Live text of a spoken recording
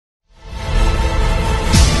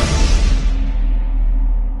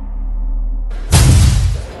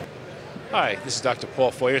Hi, this is Dr. Paul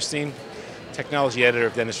Feuerstein, Technology Editor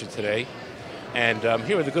of Dentistry Today, and I'm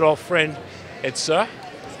here with a good old friend, Ed Suh.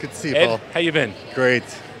 It's good to see you, Ed, Paul. how you been? Great.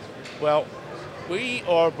 Well, we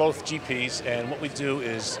are both GPs, and what we do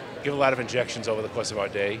is give a lot of injections over the course of our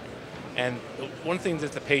day. And one thing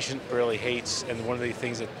that the patient really hates, and one of the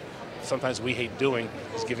things that sometimes we hate doing,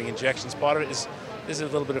 is giving injections. Part of it is there's a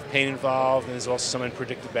little bit of pain involved, and there's also some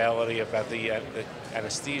unpredictability about the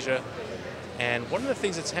anesthesia. And one of the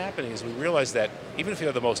things that's happening is we realize that even if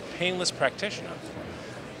you're the most painless practitioner,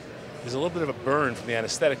 there's a little bit of a burn from the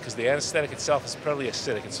anesthetic because the anesthetic itself is fairly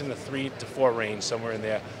acidic. It's in the 3 to 4 range, somewhere in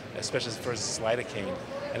there, especially for lidocaine.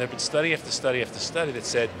 And there have been study after study after study that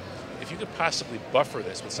said if you could possibly buffer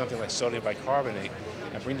this with something like sodium bicarbonate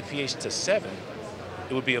and bring the pH to 7,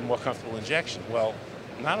 it would be a more comfortable injection. Well,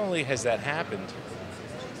 not only has that happened,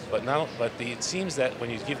 but it seems that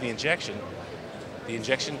when you give the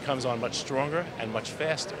injection comes on much stronger and much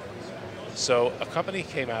faster. So a company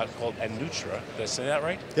came out called Anutra. Did I say that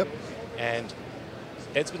right? Yep. And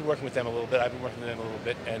Ed's been working with them a little bit. I've been working with them a little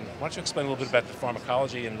bit. And why don't you explain a little bit about the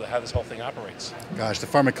pharmacology and how this whole thing operates? Gosh, the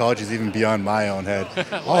pharmacology is even beyond my own head.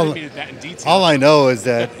 Well, I didn't mean that in detail. All I know is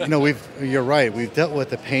that you're right. We've dealt with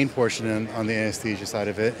the pain portion on the anesthesia side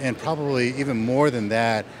of it, and probably even more than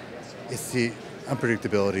that, it's the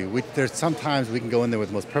unpredictability. There's sometimes we can go in there with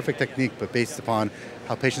the most perfect technique, but based upon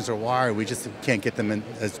how patients are wired, we just can't get them in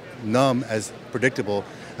as numb, as predictable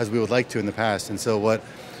as we would like to in the past. And so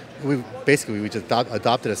we just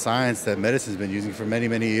adopted a science that medicine's been using for many,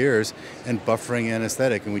 many years, and buffering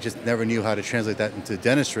anesthetic, and we just never knew how to translate that into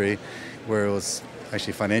dentistry, where it was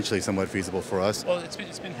actually financially somewhat feasible for us. Well,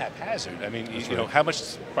 it's been haphazard. I mean, That's you know, right. how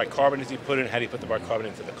much bicarbonate do you put in? How do you put the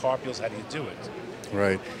bicarbonate into the carpules? How do you do it?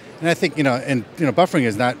 Right. And I think, buffering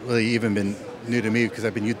has not really even been new to me because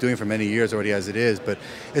I've been doing it for many years already as it is, but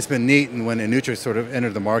it's been neat, and when Anutra sort of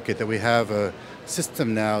entered the market, that we have a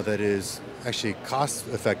system now that is actually cost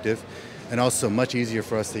effective and also much easier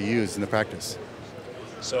for us to use in the practice.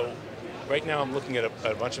 So right now I'm looking at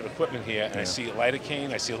a bunch of equipment here, and I see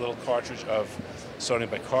lidocaine, I see a little cartridge of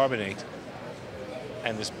sodium bicarbonate,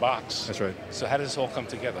 and this box. That's right. So how does this all come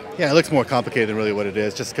together? Yeah, it looks more complicated than really what it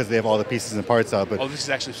is, just because they have all the pieces and parts out. But oh, this is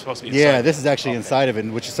actually supposed to be inside? Yeah, this is actually inside of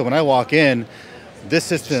it, so when I walk in, this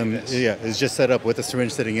system is just set up with the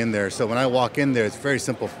syringe sitting in there. So when I walk in there, it's very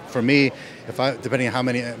simple. For me, depending on how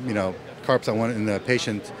many carps I want in the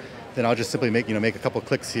patient, then I'll just simply make a couple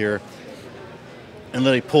clicks here and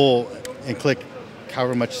literally pull and click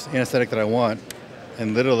however much anesthetic that I want,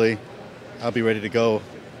 and literally I'll be ready to go.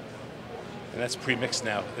 And that's pre-mixed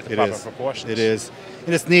now at the proper proportions. It is.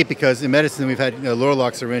 And it's neat because in medicine we've had lower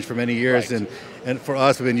lock syringe for many years, right. and for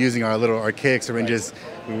us we've been using our little archaic syringes.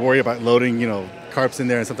 Right. We worry about loading carps in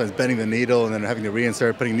there and sometimes bending the needle and then having to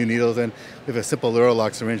reinsert, putting new needles in. We have a simple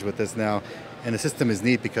lock syringe with this now. And the system is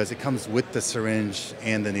neat because it comes with the syringe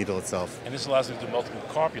and the needle itself. And this allows me to do multiple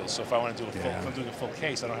carpules. So if I want to do if I'm doing a full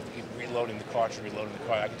case, I don't have to keep reloading the cartridge, reloading the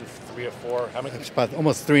cartridge. I can do 3 or 4. How many? It's about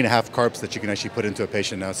almost 3.5 carps that you can actually put into a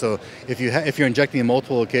patient now. So if you're injecting in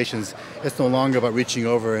multiple locations, it's no longer about reaching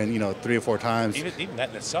over and 3 or 4 times. Even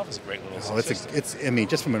that in itself is a great little system. It's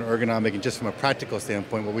just from an ergonomic and just from a practical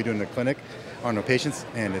standpoint, what we do in the clinic on our patients,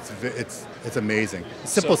 and it's amazing.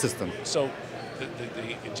 Simple system. So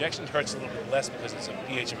the injection hurts a little bit less because it's a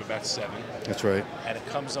pH of about 7. That's right. And it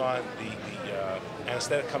comes on, the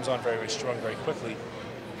anesthetic comes on very, very strong, very quickly.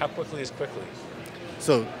 How quickly is quickly?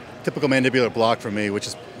 So typical mandibular block for me, which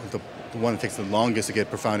is the one that takes the longest to get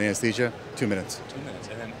profound anesthesia, 2 minutes. 2 minutes.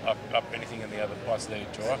 And then up anything in the other parts of the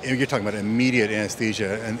jaw? You're talking about immediate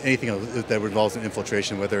anesthesia and anything that involves an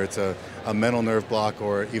infiltration, whether it's a mental nerve block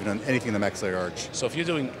or even anything in the maxillary arch. So if you're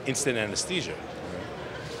doing instant anesthesia,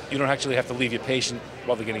 you don't actually have to leave your patient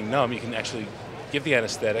while they're getting numb. You can actually give the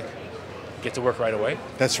anesthetic, get to work right away.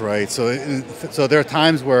 That's right. So there are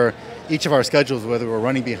times where each of our schedules, whether we're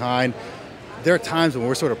running behind, there are times when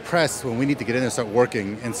we're sort of pressed when we need to get in there and start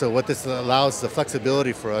working. And so what this allows is the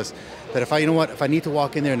flexibility for us that if I need to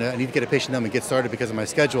walk in there and I need to get a patient numb and get started because of my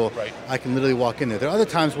schedule, right. I can literally walk in there. There are other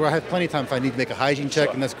times where I have plenty of time if I need to make a hygiene check,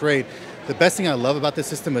 Sure. and that's great. The best thing I love about this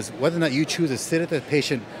system is whether or not you choose to sit at the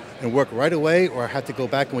patient and work right away or have to go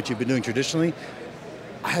back in what you've been doing traditionally,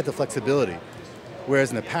 I had the flexibility.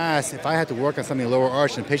 Whereas in the past, if I had to work on something lower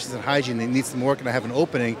arch and patients in hygiene, they need some work and I have an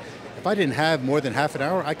opening, if I didn't have more than half an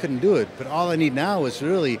hour, I couldn't do it. But all I need now is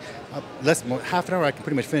really half an hour. I can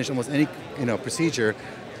pretty much finish almost any procedure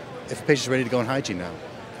if a patient's ready to go in hygiene now.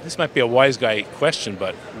 This might be a wise guy question,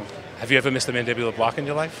 but have you ever missed a mandibular block in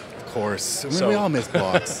your life? Of course. We all miss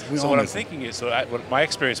blocks. So what I'm thinking is, what my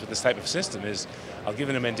experience with this type of system is, I'll give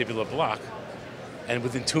it a mandibular block, and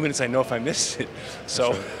within 2 minutes I know if I missed it.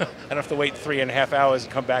 So don't have to wait 3.5 hours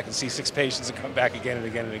and come back and see 6 patients and come back again and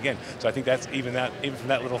again and again. So I think that's even from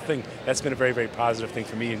that little thing, that's been a very, very positive thing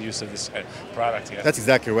for me in use of this product. Yeah. That's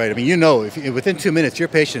exactly right. I mean, if within 2 minutes your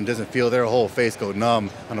patient doesn't feel their whole face go numb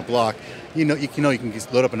on a block, you can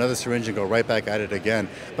just load up another syringe and go right back at it again.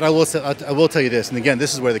 But I will tell you this, and again,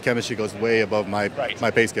 this is where the chemistry goes way above my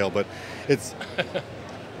pay scale. But it's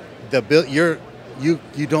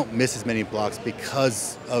you don't miss as many blocks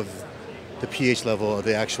because of the pH level of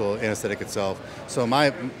the actual anesthetic itself. So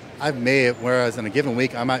whereas in a given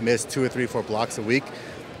week I might miss 2 or 3 or 4 blocks a week.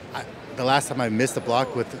 The last time I missed a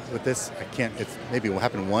block with this, it's maybe what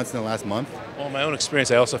happened once in the last month. Well, in my own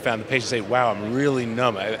experience, I also found the patients say, "Wow, I'm really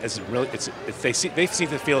numb." They seem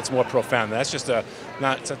to feel it's more profound. That's just I'm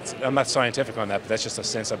not scientific on that, but that's just a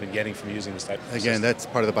sense I've been getting from using this type of system. Again, that's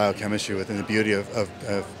part of the biochemistry within the beauty of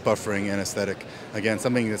buffering anesthetic. Again,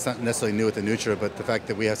 something that's not necessarily new with the Anutra, but the fact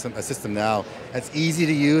that we have a system now that's easy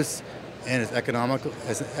to use and as economical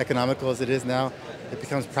as it is now, it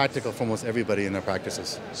becomes practical for almost everybody in their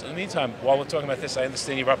practices. So in the meantime, while we're talking about this, I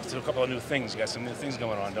understand you're up to a couple of new things. You got some new things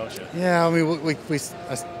going on, don't you? Yeah, I mean, we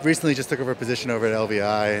recently just took over a position over at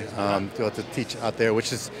LVI to teach out there,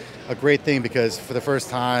 which is a great thing because for the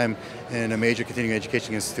first time in a major continuing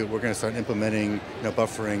education institute, we're going to start implementing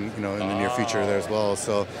buffering in the near future there as well.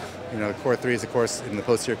 So, Core 3 is a course in the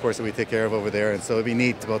posterior course that we take care of over there, and so it'd be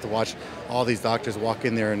neat to be able to watch all these doctors walk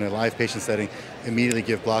in there in a live patient setting, immediately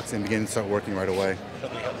give blocks, and begin to start working right away.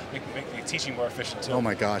 Make the teaching more efficient too. Oh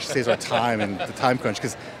my gosh, saves our time and the time crunch.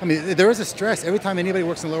 Because I mean, there is a stress every time anybody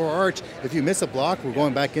works in the lower arch. If you miss a block, we're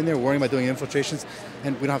going back in there, worrying about doing infiltrations,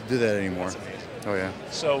 and we don't have to do that anymore. Oh yeah.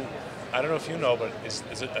 So, I don't know if you know, but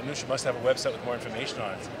Anutra must have a website with more information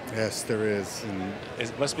on it. Yes, there is. And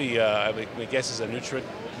it must be, my guess is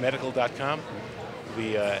anutramedical.com.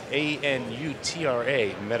 The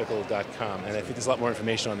ANUTRA medical.com. And I think there's a lot more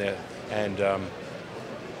information on there. And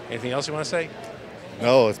anything else you want to say?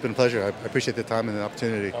 No, it's been a pleasure. I appreciate the time and the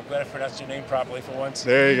opportunity. I'm glad I pronounced your name properly for once.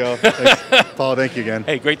 There you go. Thanks. Paul, thank you again.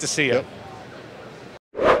 Hey, great to see you. Yep.